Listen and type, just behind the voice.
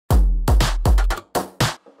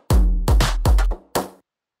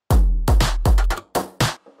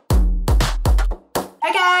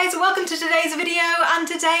guys, welcome to today's video, and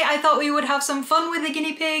today I thought we would have some fun with the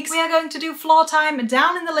guinea pigs. We are going to do floor time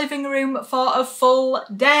down in the living room for a full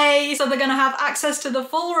day. So they're going to have access to the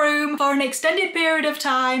full room for an extended period of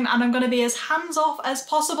time, and I'm going to be as hands-off as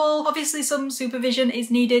possible. Obviously some supervision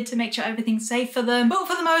is needed to make sure everything's safe for them, but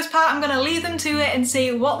for the most part I'm going to leave them to it and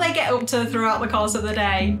see what they get up to throughout the course of the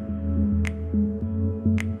day.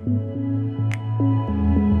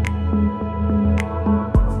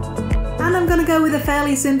 I'm gonna go with a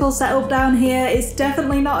fairly simple setup down here. It's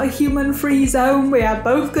definitely not a human-free zone. We are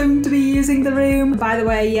both going to be using the room. By the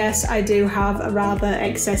way, yes, I do have a rather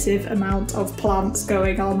excessive amount of plants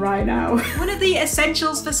going on right now. One of the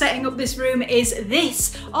essentials for setting up this room is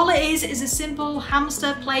this. All it is a simple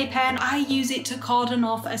hamster playpen. I use it to cordon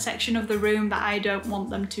off a section of the room that I don't want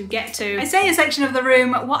them to get to. I say a section of the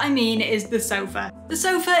room, what I mean is the sofa. The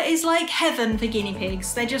sofa is like heaven for guinea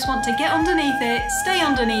pigs. They just want to get underneath it, stay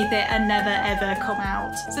underneath it, and never ever come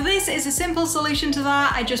out. So this is a simple solution to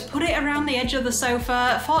that. I just put it around the edge of the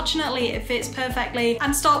sofa. Fortunately, it fits perfectly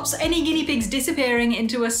and stops any guinea pigs disappearing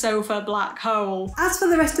into a sofa black hole. As for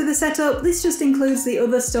the rest of the setup, this just includes the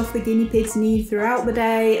other stuff the guinea pigs need throughout the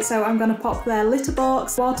day. So I'm going to pop their litter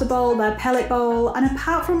box, water bowl, their pellet bowl, and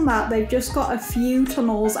apart from that, they've just got a few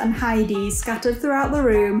tunnels and hideys scattered throughout the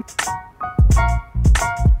room.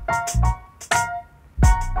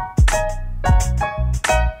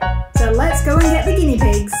 Let's go and get the guinea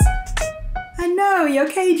pigs. I know, your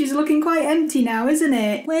cage is looking quite empty now, isn't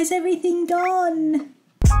it? Where's everything gone?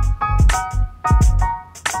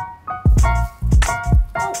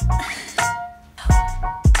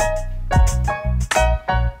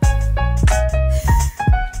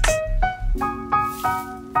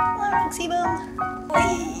 Roxy Bum.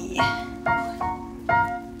 Whee!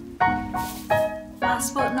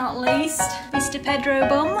 Last but not least, Mr. Pedro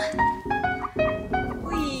Bum.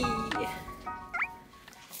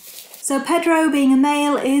 So Pedro, being a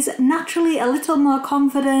male, is naturally a little more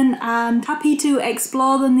confident and happy to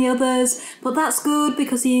explore than the others, but that's good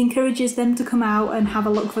because he encourages them to come out and have a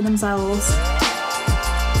look for themselves.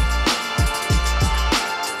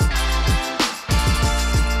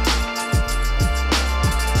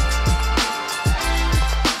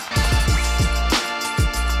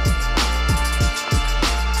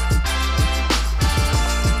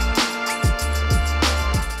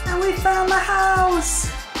 And we found the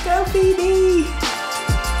house! Go Phoebe!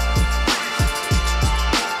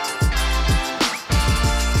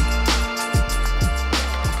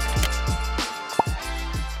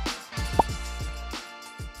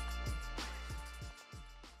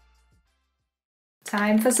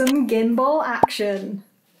 Time for some gimbal action.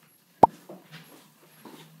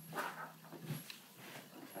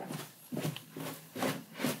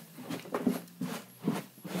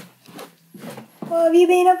 What have you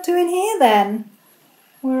been up to in here then?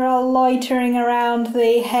 We're all loitering around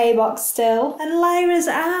the hay box still. And Lyra's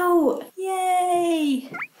out!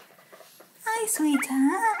 Yay! Hi,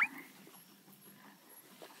 sweetheart.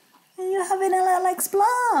 Are you having a little explore?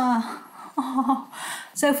 Oh.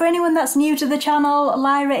 So for anyone that's new to the channel,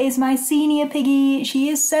 Lyra is my senior piggy. She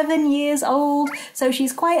is 7 years old, so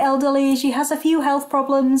she's quite elderly. She has a few health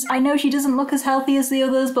problems. I know she doesn't look as healthy as the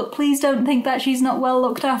others, but please don't think that she's not well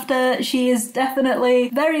looked after. She is definitely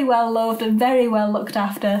very well loved and very well looked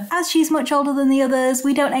after. As she's much older than the others,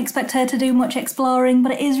 we don't expect her to do much exploring,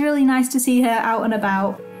 but it is really nice to see her out and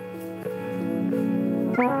about.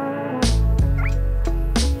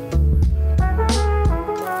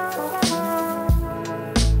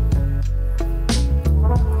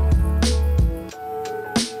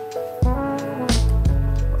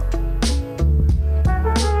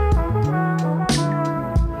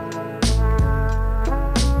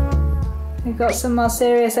 We've got some more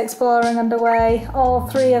serious exploring underway, all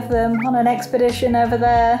three of them on an expedition over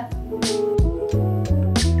there.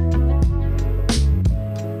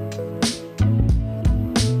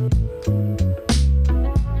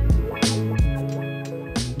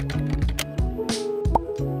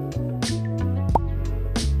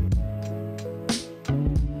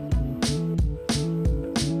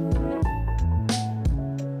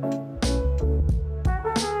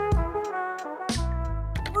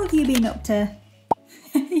 What have you been up to?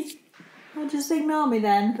 Well, just ignore me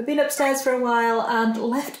then. I've been upstairs for a while and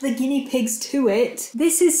left the guinea pigs to it.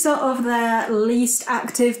 This is sort of their least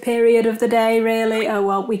active period of the day, really. Oh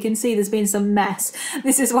well, we can see there's been some mess.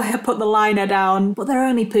 This is why I put the liner down, but they're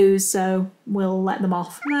only poos, so we'll let them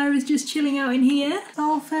off. Lyra's just chilling out in here. It's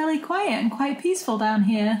all fairly quiet and quite peaceful down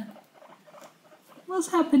here.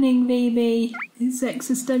 What's happening, baby? It's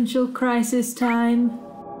existential crisis time.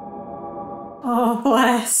 Oh,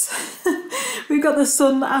 bless. We've got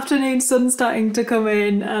the afternoon sun starting to come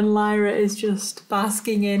in and Lyra is just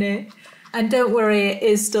basking in it. And don't worry, it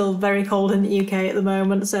is still very cold in the UK at the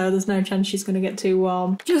moment, so there's no chance she's going to get too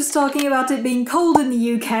warm. Just talking about it being cold in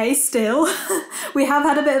the UK still, we have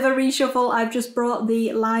had a bit of a reshuffle. I've just brought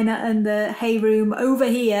the liner and the hay room over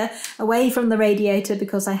here, away from the radiator,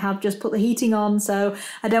 because I have just put the heating on, so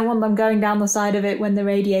I don't want them going down the side of it when the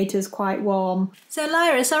radiator's quite warm. So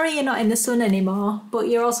Lyra, sorry you're not in the sun anymore, but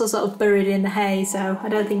you're also sort of buried in the hay, so I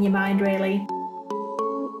don't think you mind really.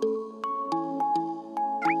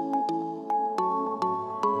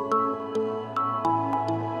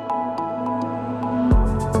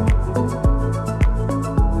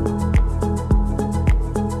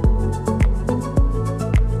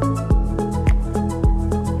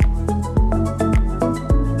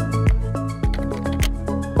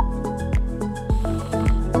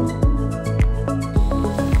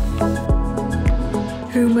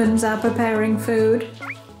 Humans are preparing food.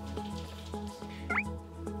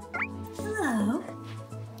 Hello.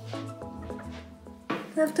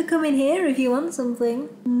 You have to come in here if you want something.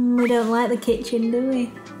 We don't like the kitchen, do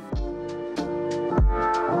we?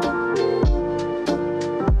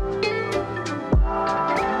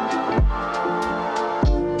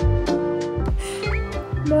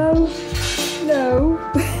 No. No.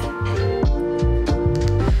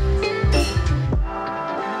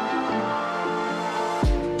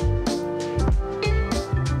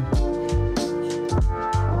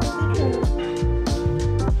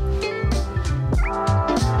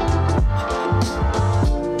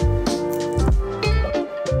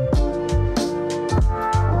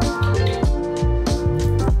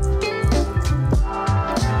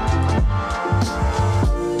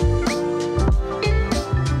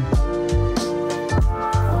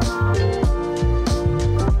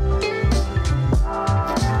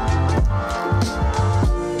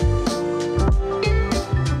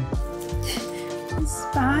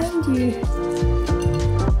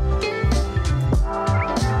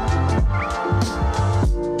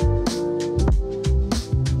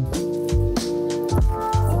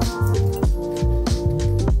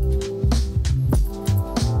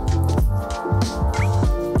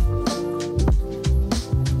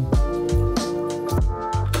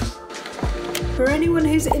 For anyone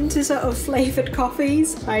who's into sort of flavoured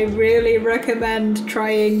coffees, I really recommend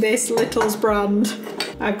trying this Little's brand.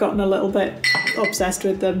 I've gotten a little bit obsessed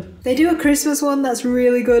with them. They do a Christmas one that's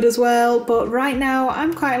really good as well, but right now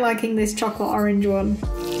I'm quite liking this chocolate orange one.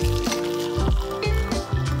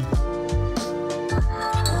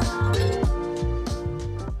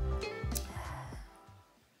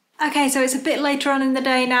 Okay, so it's a bit later on in the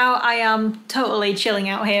day now. I am totally chilling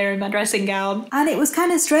out here in my dressing gown. And it was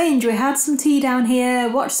kind of strange. We had some tea down here,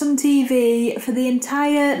 watched some TV for the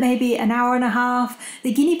entire maybe an hour and a half.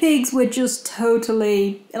 The guinea pigs were just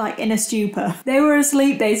totally like in a stupor. They were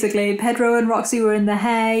asleep basically. Pedro and Roxy were in the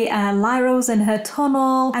hay, and Lyra was in her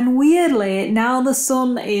tunnel. And weirdly, now the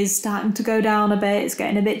sun is starting to go down a bit. It's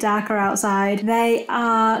getting a bit darker outside. They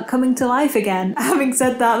are coming to life again. Having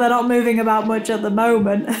said that, they're not moving about much at the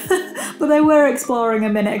moment. But they were exploring a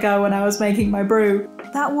minute ago when I was making my brew.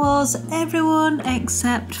 That was everyone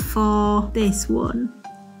except for this one,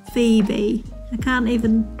 Phoebe. I can't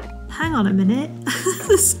even... Hang on a minute.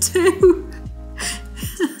 There's two.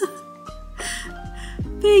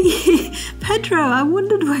 Piggy, Pedro, I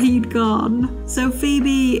wondered where you'd gone. So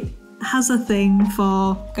Phoebe has a thing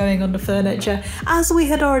for going under furniture. As we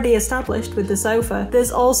had already established with the sofa,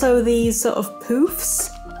 there's also these sort of poofs.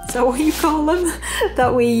 Is that what you call them?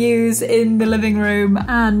 That we use in the living room.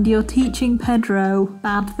 And you're teaching Pedro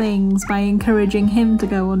bad things by encouraging him to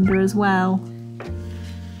go under as well.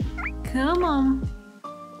 Come on.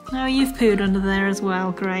 Oh, you've pooed under there as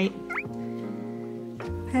well. Great.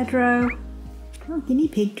 Pedro. Oh, guinea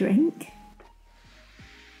pig drink.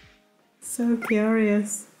 So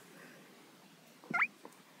curious.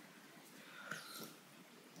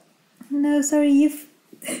 No, sorry, you've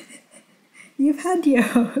had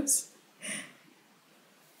yours.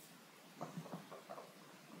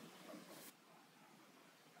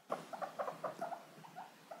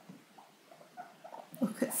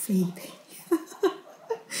 Look at Phoebe.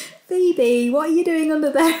 Phoebe, what are you doing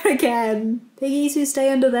under there again? Piggies who stay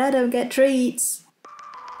under there don't get treats.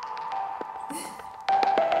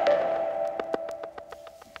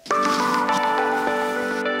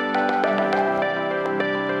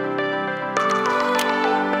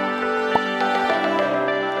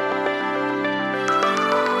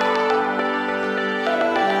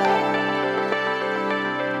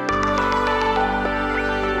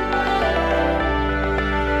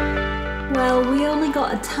 Well, Well, we only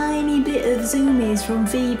got a tiny bit of zoomies from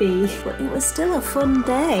Phoebe, but it was still a fun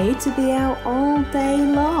day to be out all day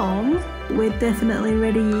long. We're definitely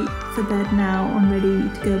ready for bed now and ready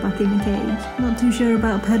to go back in the cage. Not too sure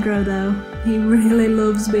about Pedro though. He really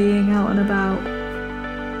loves being out and about.